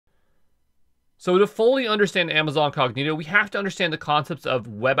So to fully understand Amazon Cognito, we have to understand the concepts of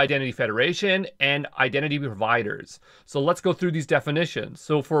web identity federation and identity providers. So let's go through these definitions.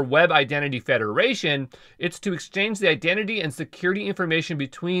 So for web identity federation, it's to exchange the identity and security information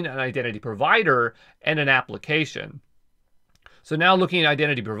between an identity provider and an application. So now looking at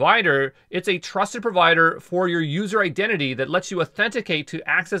identity provider, it's a trusted provider for your user identity that lets you authenticate to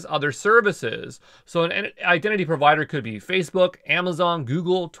access other services. So an identity provider could be Facebook, Amazon,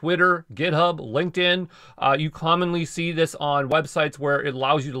 Google, Twitter, GitHub, LinkedIn. You commonly see this on websites where it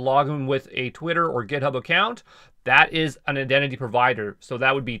allows you to log in with a Twitter or GitHub account. That is an identity provider. So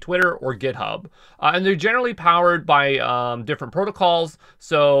that would be Twitter or GitHub. And they're generally powered by different protocols.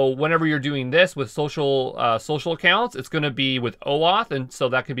 So whenever you're doing this with social accounts, it's going to be with OAuth. And so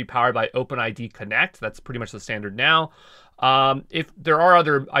that could be powered by OpenID Connect. That's pretty much the standard now. If there are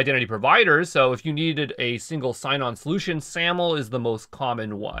other identity providers, so if you needed a single sign-on solution, SAML is the most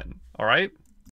common one. All right.